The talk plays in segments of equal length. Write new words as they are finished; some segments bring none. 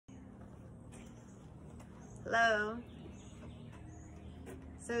Hello.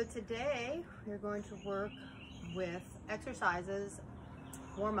 So today we're going to work with exercises,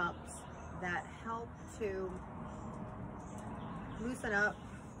 warm-ups that help to loosen up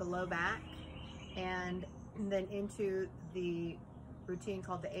the low back and then into the routine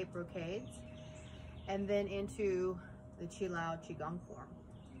called the 8 Brocades and then into the Chi Lel Qigong form.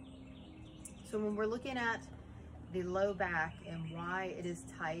 So when we're looking at the low back and why it is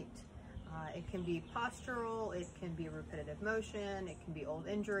tight, it can be postural, it can be repetitive motion, it can be old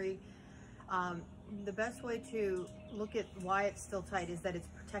injury. The best way to look at why it's still tight is that it's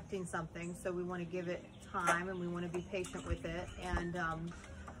protecting something, so we want to give it time and we want to be patient with it, and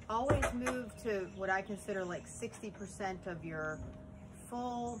always move to what I consider like 60% of your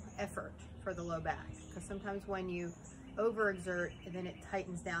full effort for the low back, because sometimes when you overexert, then it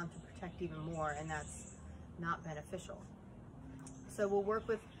tightens down to protect even more, and that's not beneficial. So we'll work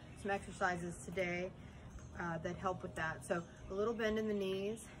with some exercises today that help with that. So a little bend in the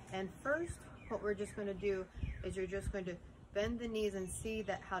knees, and first what we're just going to do is you're just going to bend the knees and see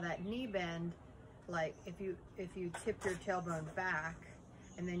that how that knee bend, like if you tip your tailbone back,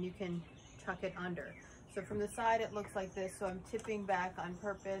 and then you can tuck it under. So from the side it looks like this, so I'm tipping back on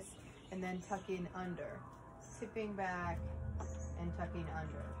purpose and then tucking under, tipping back and tucking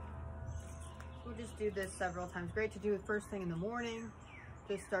under. We'll just do this several times. Great to do it first thing in the morning.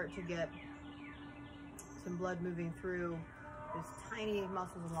 Just start to get some blood moving through those tiny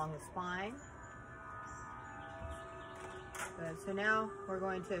muscles along the spine. Good. So now we're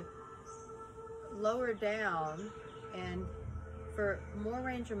going to lower down, and for more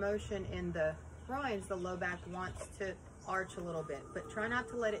range of motion in the groins, the low back wants to arch a little bit, but try not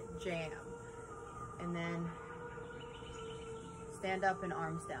to let it jam. And then stand up and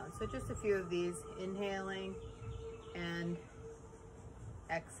arms down. So just a few of these, inhaling and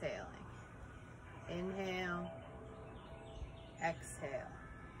exhaling. Inhale, exhale.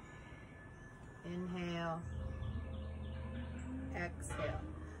 Inhale, exhale.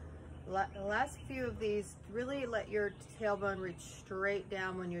 The last few of these, really let your tailbone reach straight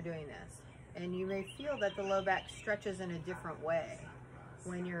down when you're doing this. And you may feel that the low back stretches in a different way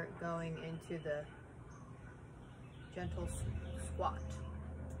when you're going into the gentle squat.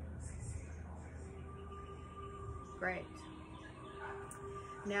 Great.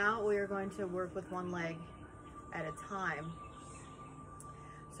 Now we are going to work with one leg at a time.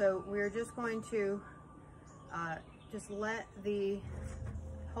 So we're just going to just let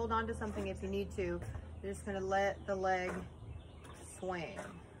hold on to something if you need to. You're just going to let the leg swing.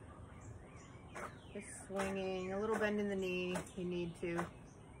 Just swinging, a little bend in the knee if you need to.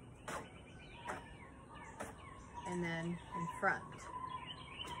 And then in front.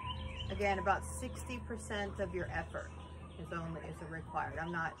 Again, about 60% of your effort is required.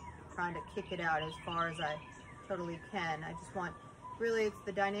 I'm not trying to kick it out as far as I totally can. I just want, really it's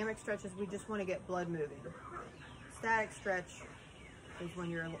the dynamic stretches, we just want to get blood moving. Static stretch is when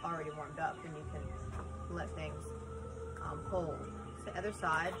you're already warmed up and you can let things hold. So other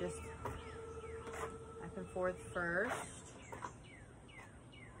side, just back and forth first.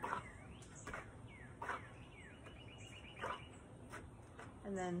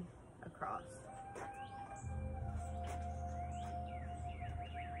 And then across.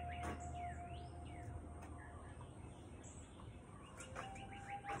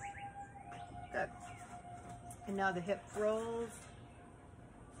 Good. And now the hip rolls.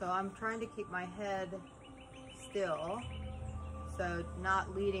 So I'm trying to keep my head still. So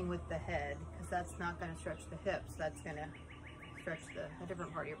not leading with the head, because that's not going to stretch the hips. That's going to stretch a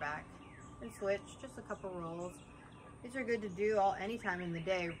different part of your back. And switch, just a couple rolls. These are good to do any time in the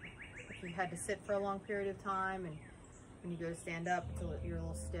day. If you had to sit for a long period of time and when you go to stand up, you're a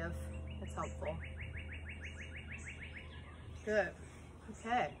little stiff, that's helpful. Good.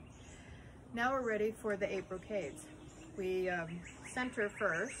 Okay. Now we're ready for the 8 Brocades. We center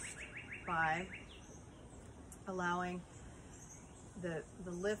first by allowing the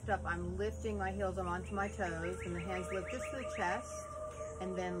lift up. I'm lifting my heels onto my toes, and the hands lift just to the chest,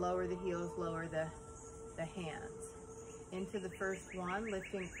 and then lower the heels, lower the hands. Into the first one,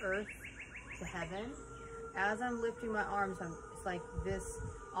 lifting earth to heaven. As I'm lifting my arms, it's like this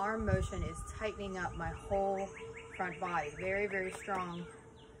arm motion is tightening up my whole front body. Very, very strong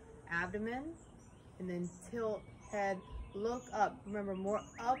abdomen. And then tilt, head, look up. Remember, more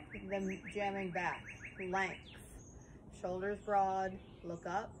up than jamming back. Length. Shoulders broad, look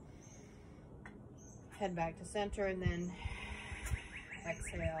up. Head back to center, and then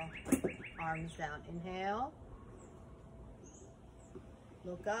exhale. Arms down. Inhale.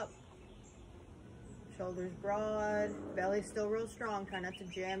 Look up. Shoulders broad, belly still real strong. Try not to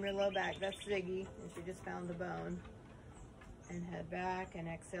jam your low back. That's Ziggy, and she just found the bone. And head back and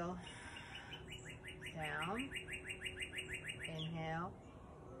exhale. Down. Inhale.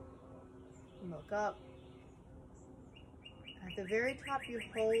 Look up. At the very top, you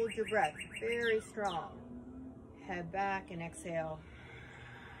hold your breath. Very strong. Head back and exhale.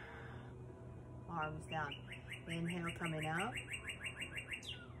 Arms down. Inhale, coming up.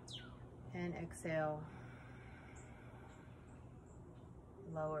 And exhale.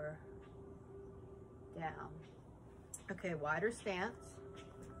 Lower. Down. Okay, wider stance.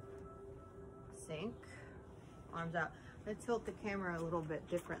 Sink. Arms out. Let's tilt the camera a little bit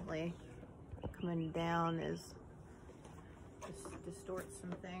differently. Coming down is just distorts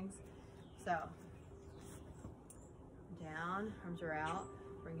some things. So, down, arms are out.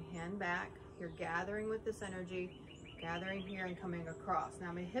 Bring a hand back. You're gathering with this energy, gathering here and coming across.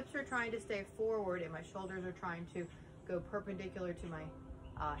 Now my hips are trying to stay forward and my shoulders are trying to go perpendicular to my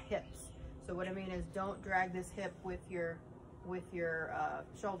hips. So what I mean is don't drag this hip with your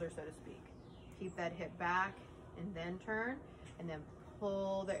shoulder, so to speak. Keep that hip back and then turn, and then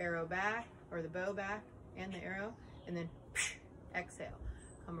pull the arrow back, or the bow back and the arrow, and then exhale.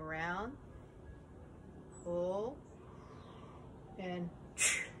 Come around, pull, and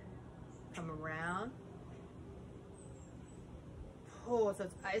come around, pull. So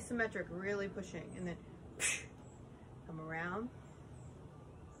it's isometric, really pushing, and then come around,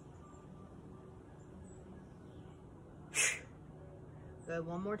 good.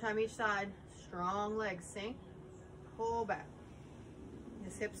 One more time each side. Strong legs, sink, pull back.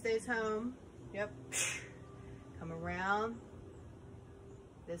 This hip stays home. Yep. Come around.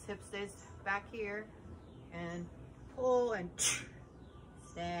 This hip stays back here, and pull and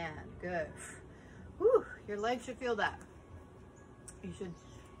stand. Good. Whew. Your legs should feel that. You should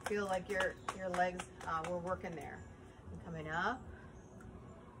feel like your legs were working there. And coming up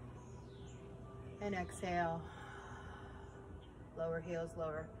and exhale. Lower heels,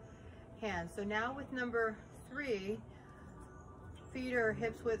 lower hands. So now with number 3, feet are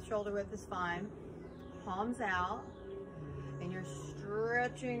hips width, shoulder width is fine. Palms out, and you're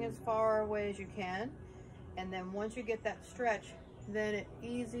stretching as far away as you can. And then once you get that stretch, then an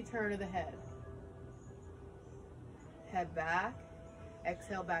easy turn of the head. Head back,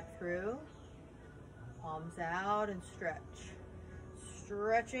 exhale back through, palms out and stretch.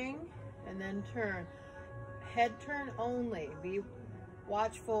 Stretching and then turn. Head turn only. Be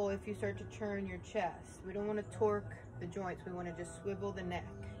watchful if you start to turn your chest. We don't want to torque the joints. We want to just swivel the neck.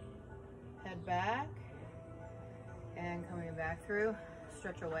 Head back and coming back through.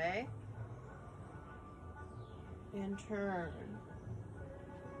 Stretch away and turn.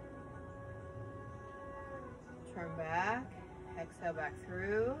 Turn back. Exhale back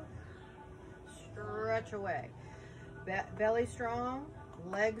through. Stretch away. Belly strong.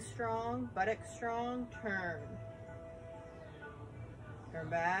 Legs strong, buttocks strong, turn. Turn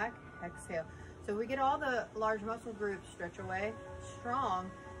back, exhale. So we get all the large muscle groups, stretch away, strong.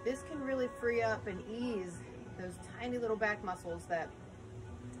 This can really free up and ease those tiny little back muscles that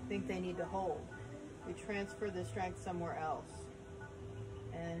think they need to hold. We transfer the strength somewhere else.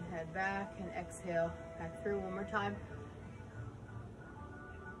 And head back and exhale, back through one more time.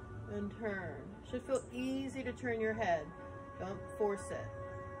 And turn. Should feel easy to turn your head. Don't force it.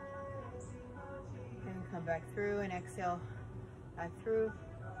 And come back through and exhale. Back through.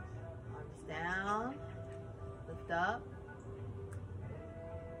 Arms down. Lift up.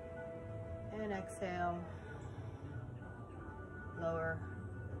 And exhale. Lower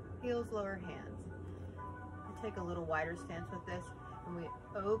heels, lower hands. I take a little wider stance with this. And we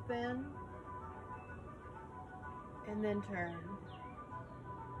open. And then turn.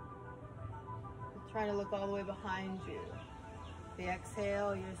 Trying to look all the way behind you. The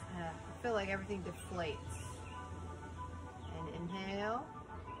exhale, you just feel like everything deflates. And inhale.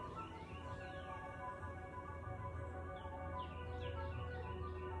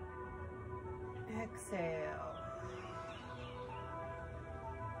 Exhale.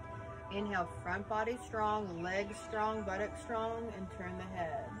 Inhale, front body strong, legs strong, buttocks strong, and turn the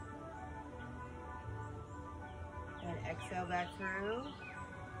head. And exhale back through.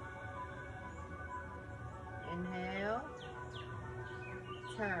 Inhale,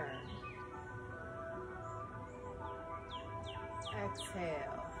 turn,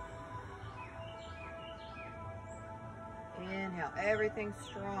 exhale, inhale, everything's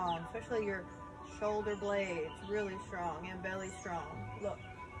strong, especially your shoulder blades, really strong, and belly strong, look,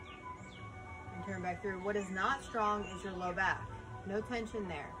 and turn back through. What is not strong is your low back, no tension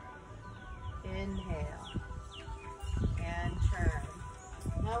there. Inhale, and turn.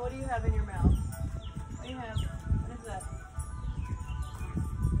 Now what do you have in your mouth? you have? What is that?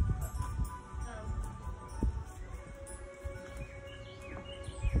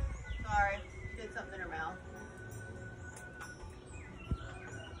 Sorry, she did something in her mouth.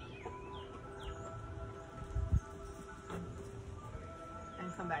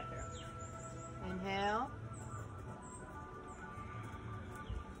 And come back here. Inhale.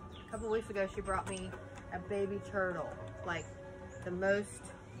 A couple weeks ago, she brought me a baby turtle, like the most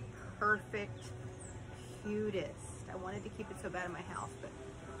perfect, cutest. I wanted to keep it so bad in my house, but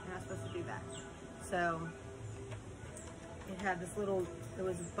you're not supposed to do that. So it had this little, it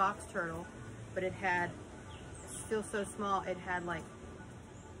was a box turtle, but it had, still so small, it had like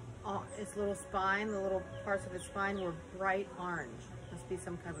its little spine, the little parts of its spine were bright orange. Must be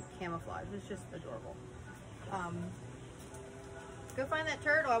some kind of camouflage. It was just adorable. Go find that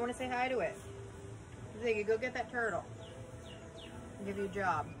turtle. I want to say hi to it. Ziggy, go get that turtle. I'll give you a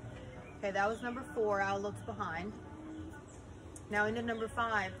job. Okay, that was number 4. Al looks behind. Now into number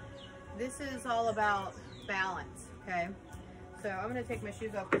 5. This is all about balance, okay? So I'm going to take my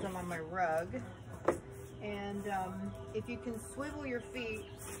shoes off because I'm on my rug. And if you can swivel your feet,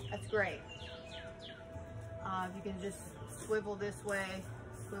 that's great. If you can just swivel this way,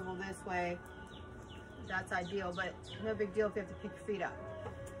 that's ideal, but no big deal if you have to pick your feet up.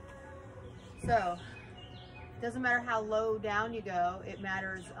 So, it doesn't matter how low down you go, it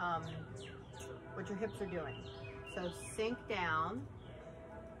matters what your hips are doing. So sink down,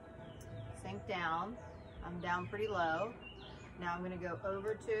 I'm down pretty low. Now I'm gonna go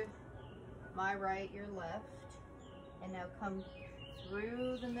over to my right, your left, and now come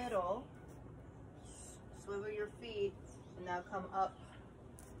through the middle, swivel your feet, and now come up.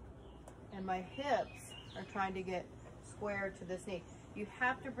 And my hips are trying to get square to this knee. You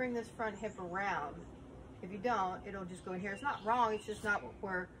have to bring this front hip around. If you don't, it'll just go in here. It's not wrong, it's just not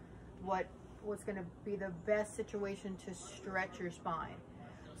what's gonna be the best situation to stretch your spine.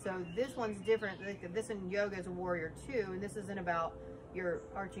 So this one's different. Like this in yoga is a warrior 2, and this isn't about your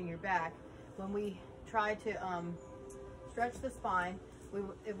arching your back. When we try to stretch the spine,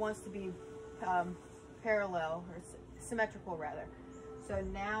 it wants to be parallel, or symmetrical rather. So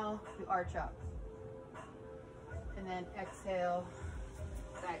now you arch up, and then exhale,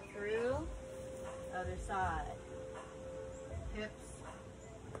 back through, other side. Hips,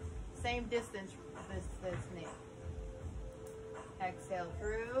 same distance this knee. Exhale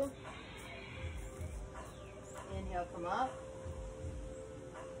through, inhale, come up,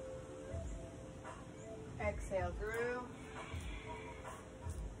 exhale through,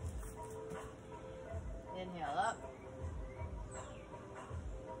 inhale up,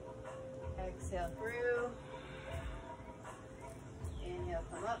 exhale through, inhale,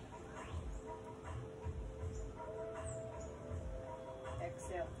 come up,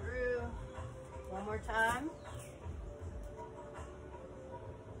 exhale through, one more time,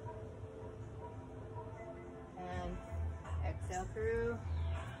 and exhale through,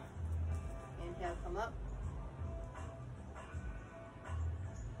 inhale, come up,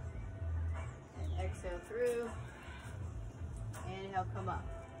 and exhale through, inhale, come up.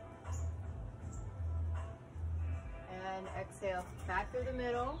 And exhale back through the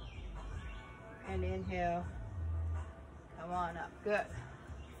middle, and inhale, come on up. Good.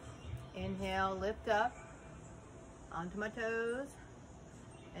 Inhale, lift up onto my toes,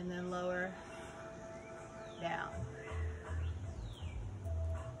 and then lower down.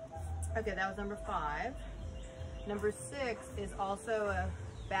 Okay, that was number 5. Number 6 is also a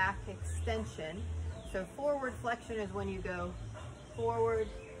back extension. So forward flexion is when you go forward,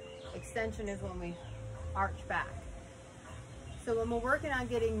 extension is when we arch back. So when we're working on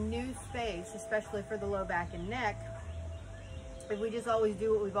getting new space, especially for the low back and neck, if we just always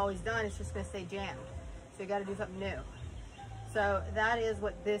do what we've always done, it's just gonna stay jammed. So you gotta do something new. So that is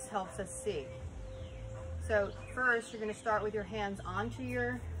what this helps us see. So first, you're gonna start with your hands onto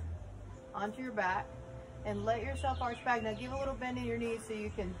your back and let yourself arch back. Now give a little bend in your knees so you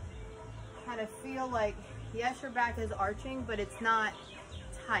can kind of feel like, yes, your back is arching, but it's not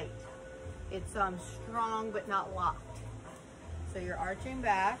tight. It's strong, but not locked. So you're arching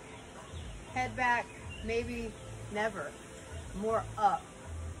back, head back, maybe never, more up.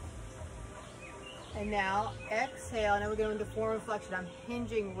 And now exhale, now we're going to forward flexion. I'm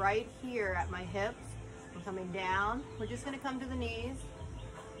hinging right here at my hips. I'm coming down. We're just gonna come to the knees.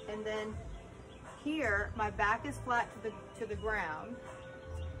 And then here, my back is flat to the ground.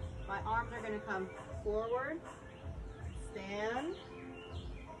 My arms are gonna come forward, stand,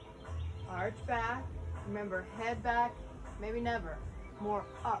 arch back. Remember, head back, maybe never, more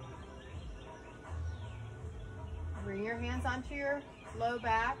up. Bring your hands onto your low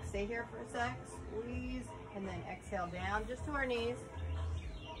back, stay here for a sec, squeeze, and then exhale down just to our knees.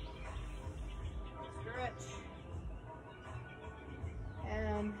 Stretch.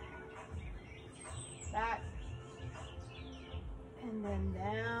 And back. And then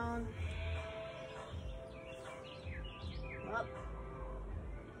down. Up.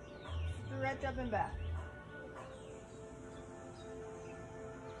 Stretch up and back.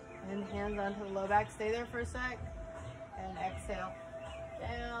 And hands onto the low back. Stay there for a sec. And exhale.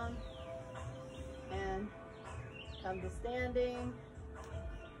 Down. And come to standing.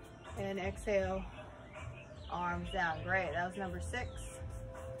 And exhale. Arms down. Great. That was number 6.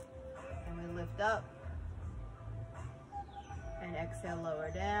 And we lift up. And exhale, lower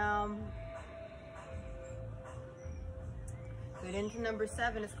down. Good. Into number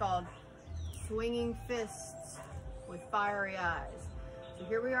 7. It's called swinging fists with fiery eyes. So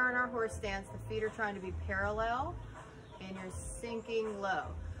here we are in our horse stance. The feet are trying to be parallel and you're sinking low.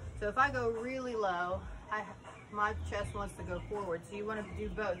 So if I go really low, my chest wants to go forward. So you want to do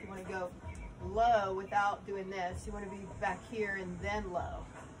both. You want to go low without doing this. You want to be back here and then low,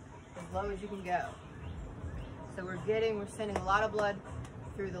 as low as you can go. So we're sending a lot of blood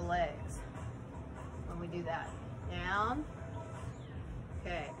through the legs when we do that. Down,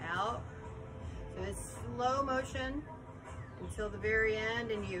 okay, out. So it's slow motion until the very end,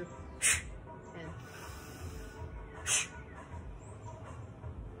 and you, and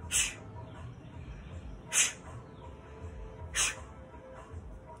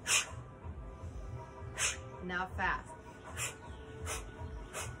now fast.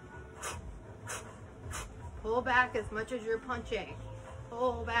 Pull back as much as you're punching.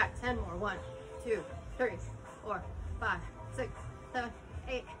 Pull back. 10 more. 1, 2, 3, 4, 5, 6, 7,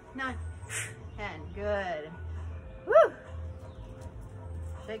 8, 9, 10. Good. Woo!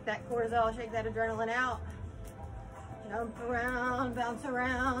 Shake that cortisol, shake that adrenaline out. Jump around, bounce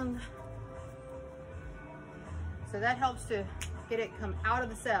around. So that helps to get it come out of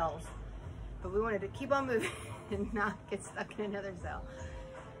the cells. But we wanted to keep on moving and not get stuck in another cell.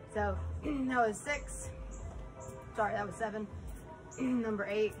 So that was 6. Sorry, that was 7. Number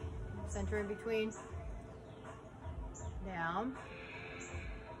 8, center in between. Down.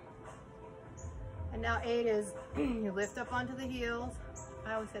 And now 8 is you lift up onto the heels.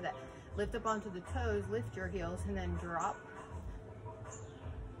 I always say that. Lift up onto the toes, lift your heels, and then drop.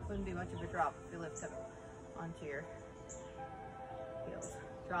 Wouldn't be much of a drop if you lift up onto your heels.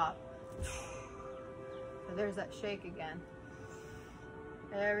 Drop. So there's that shake again.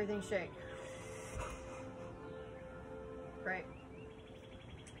 Everything shake. Great.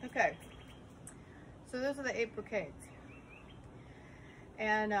 Okay. So those are the 8 brocades.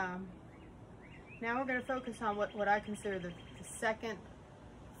 And now we're going to focus on what I consider the second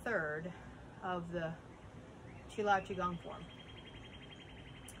third of the Chi Lel Qigong form.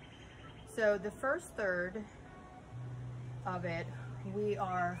 So the first third of it,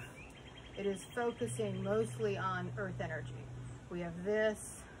 it is focusing mostly on earth energy. We have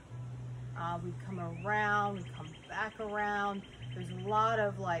this, we come around, we come back around. There's a lot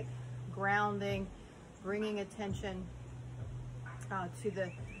of like grounding, bringing attention to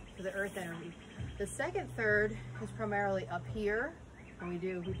the earth energy. The second third is primarily up here, and we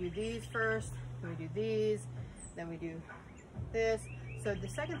do these first, then we do these, then we do this. So the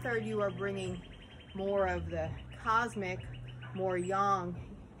second third, you are bringing more of the cosmic, more yang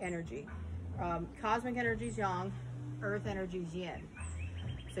energy. Cosmic energy is yang, earth energy is yin.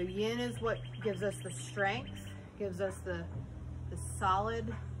 So yin is what gives us the strength, gives us the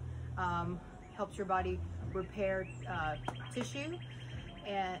solid, helps your body repair tissue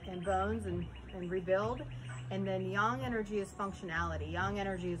and bones and rebuild. And then yang energy is functionality. Yang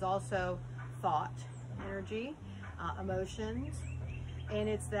energy is also thought energy, emotions, and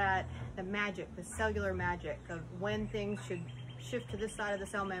it's the magic, the cellular magic of when things should shift to this side of the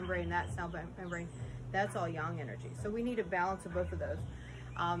cell membrane, that cell membrane. That's all yang energy. So we need a balance of both of those.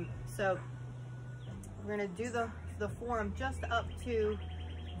 So we're going to do the form just up to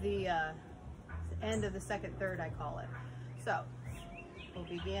the end of the second third, I call it. So we'll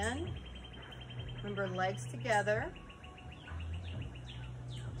begin. Remember, legs together.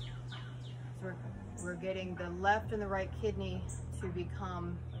 So we're getting the left and the right kidney to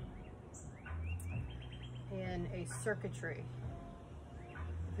become in a circuitry.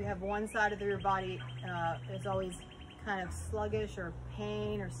 If you have one side of your body is always kind of sluggish or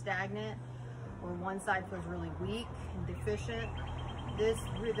pain or stagnant, or one side feels really weak and deficient, the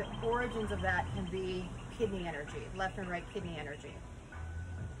origins of that can be kidney energy, left and right kidney energy.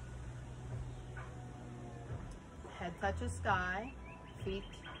 Head touches sky, feet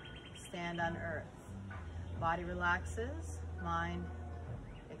stand on earth. Body relaxes, mind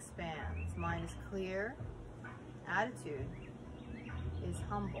expands. Mind is clear. Attitude is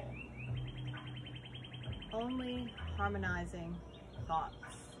humble. Only harmonizing thoughts.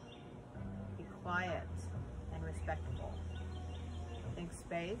 Be quiet and respectful. Think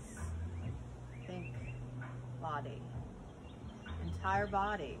space. Think body. Entire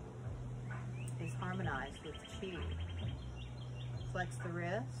body is harmonized with chi. Flex the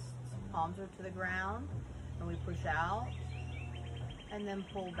wrists, palms are to the ground, and we push out and then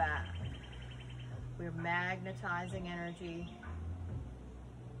pull back. We're magnetizing energy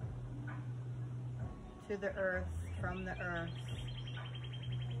to the earth, from the earth,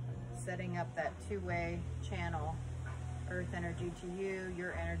 setting up that two-way channel, earth energy to you,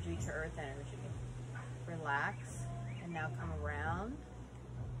 your energy to earth energy. Relax, and now come around.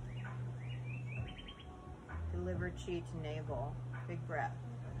 Deliver chi to navel. Big breath.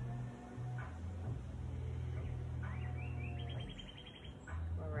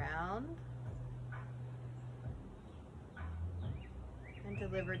 Around. And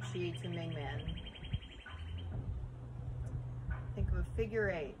deliver chi to Ming Men. Think of a figure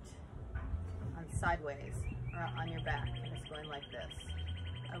 8 on sideways or on your back, and it's going like this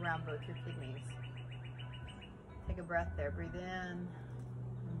around both your kidneys. Take a breath there. Breathe in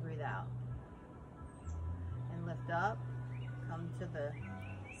and breathe out. And lift up. Come to the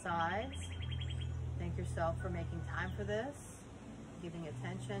sides. Thank yourself for making time for this, giving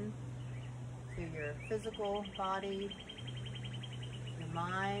attention to your physical body, your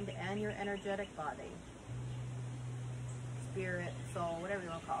mind, and your energetic body. Spirit, soul, whatever you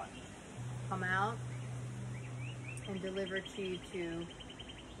want to call it. Come out and deliver chi to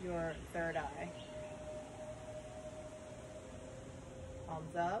your third eye.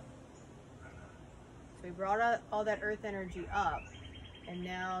 Palms up. So we brought all that earth energy up, and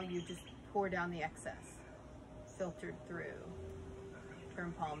now you just pour down the excess, filtered through.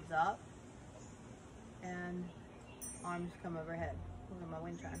 Turn palms up, and arms come overhead. Look at my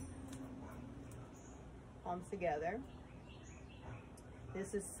wind chime. Palms together.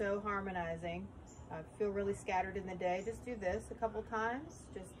 This is so harmonizing. I feel really scattered in the day. Just do this a couple times.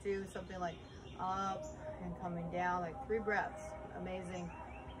 Just do something like up and coming down, like 3 breaths. Amazing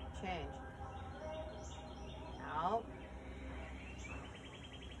change. Out.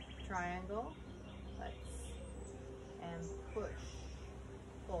 Triangle. Flex. And push.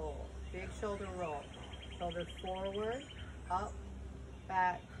 Pull. Big shoulder roll. Shoulders forward, up,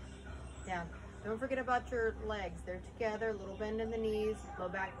 back, down. Don't forget about your legs. They're together, little bend in the knees, low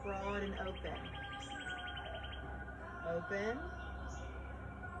back broad and open. Open,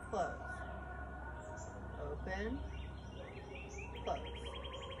 close. Open, close.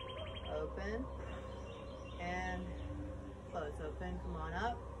 Open, and close. Open, come on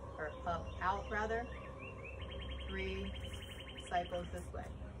up, or up, out rather. 3 cycles this way.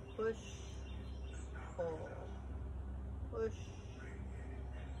 Push, pull, push,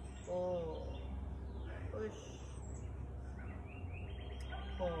 pull, push,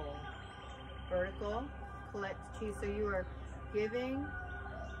 pull. Vertical, collect chi. So you are giving,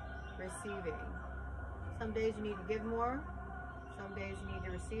 receiving. Some days you need to give more, some days you need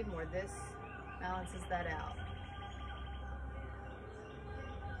to receive more. This balances that out.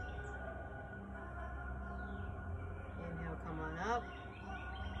 Inhale, come on up.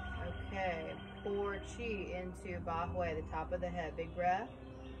 Okay, pour chi into Bahui, the top of the head. Big breath.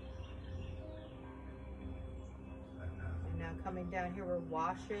 And now coming down here, we're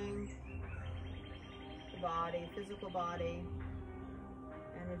washing the body, physical body,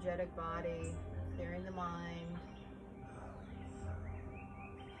 energetic body, clearing the mind.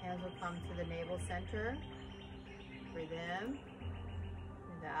 Hands will come to the navel center. Breathe in,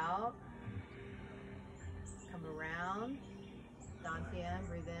 breathe out. Come around. Dantian,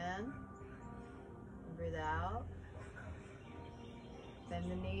 breathe in, and breathe out. Bend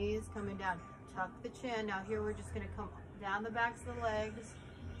the knees, coming down. Tuck the chin. Now here we're just gonna come down the backs of the legs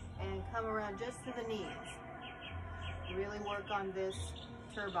and come around just to the knees. Really work on this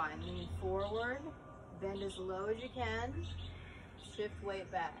turbine. Lean forward, bend as low as you can, shift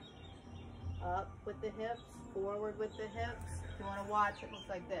weight back. Up with the hips, forward with the hips. If you wanna watch, it looks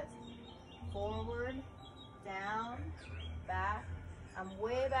like this. Forward, down, back. I'm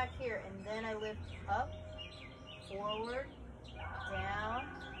way back here, and then I lift up, forward, down,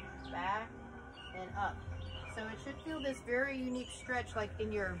 back, and up. So it should feel this very unique stretch like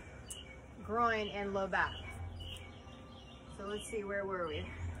in your groin and low back. So let's see, where were we?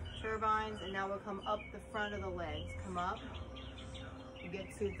 Turbines, and now we'll come up the front of the legs. Come up, you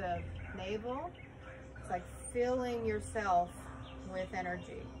get to the navel. It's like filling yourself with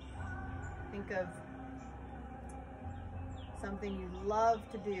energy. Think of something you love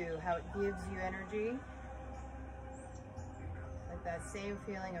to do, how it gives you energy. Like that same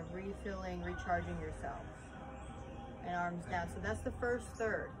feeling of refilling, recharging yourself. And arms down. So that's the first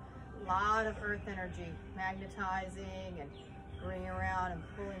third. A lot of earth energy, magnetizing and bringing around and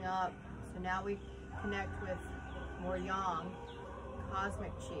pulling up. So now we connect with more yang,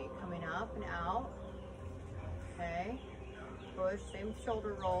 cosmic chi, coming up and out. Okay, push, same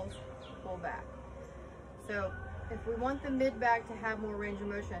shoulder rolls, pull back. So if we want the mid back to have more range of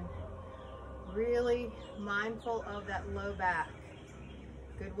motion, really mindful of that low back.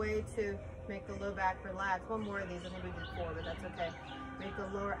 Good way to make the low back relax. One more of these, I think we did 4, but that's okay. Make the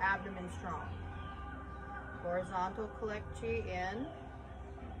lower abdomen strong. Horizontal collect chi in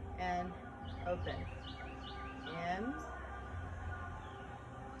and open. In,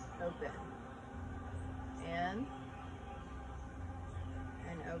 open. In,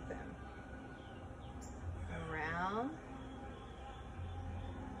 and open. Around,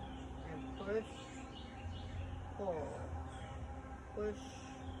 and push, pull, push,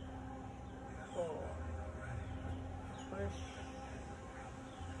 pull, push,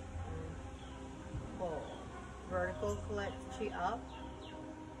 and pull. Vertical collect chi up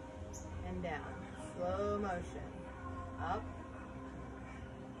and down. Slow motion. Up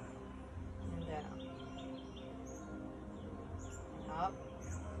and down. Up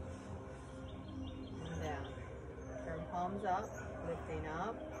and down. Turn palms up, lifting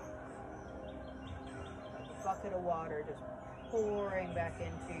up. Like a bucket of water just pouring back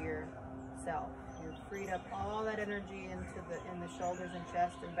into yourself. You've freed up all that energy in the shoulders and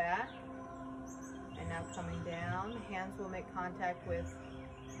chest and back. And now coming down, hands will make contact with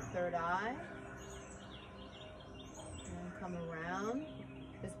the third eye. And then come around.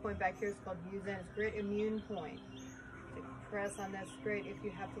 This point back here is called Yuzen. It's a great immune point. To press on this, great if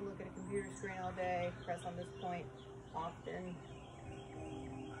you have to look at a computer screen all day. Press on this point often.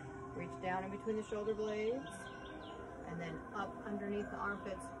 Reach down in between the shoulder blades. And then up underneath the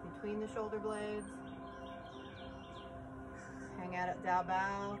armpits between the shoulder blades. Hang out at Dao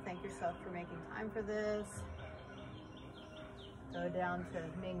Bao. Thank yourself for making time for this. Go down to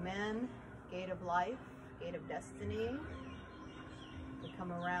Ming Men, Gate of Life, Gate of Destiny. We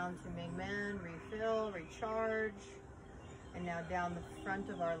come around to Ming Men, refill, recharge. And now down the front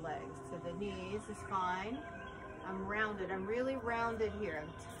of our legs to the knees is fine. I'm rounded. I'm really rounded here.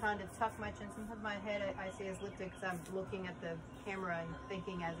 I'm trying to tuck my chin. Sometimes my head I see is lifted because I'm looking at the camera and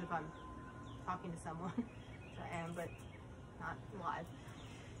thinking as if I'm talking to someone. So I am, but not live.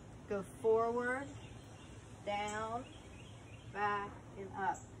 Go forward, down, back, and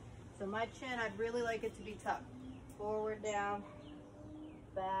up. So my chin, I'd really like it to be tucked. Forward, down,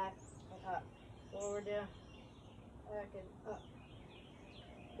 back, and up. Forward, down, back, and up.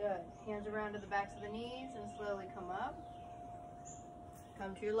 Good. Hands around to the backs of the knees and slowly come up.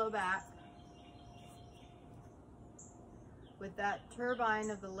 Come to your low back. With that turbine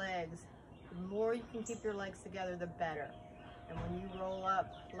of the legs, the more you can keep your legs together, the better. And when you roll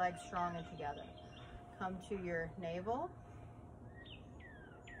up, legs strong and together. Come to your navel.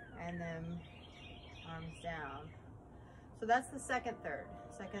 And then arms down. So that's the second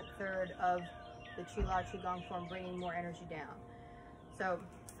third of the Chi Lel Qigong form, bringing more energy down. So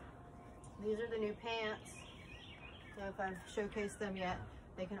these are the new pants. I don't know if I've showcased them yet.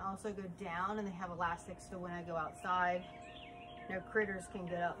 They can also go down and they have elastics so when I go outside, no critters can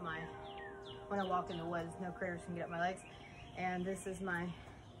get up when I walk in the woods, no critters can get up my legs. And this is my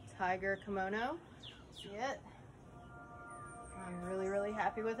tiger kimono. See it? I'm really, really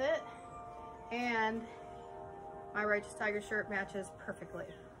happy with it. And my Righteous Tiger shirt matches perfectly.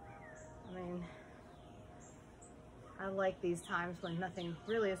 I mean, I like these times when nothing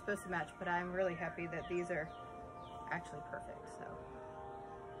really is supposed to match, but I'm really happy that these are actually perfect. So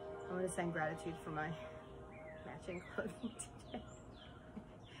I'm going to send gratitude for my matching clothing today.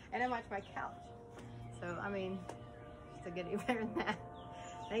 And I match my couch. So, I mean, just to get any better than that.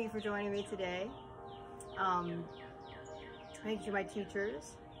 Thank you for joining me today. Thank you to my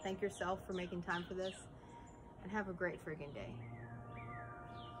teachers. Thank yourself for making time for this. And have a great friggin' day.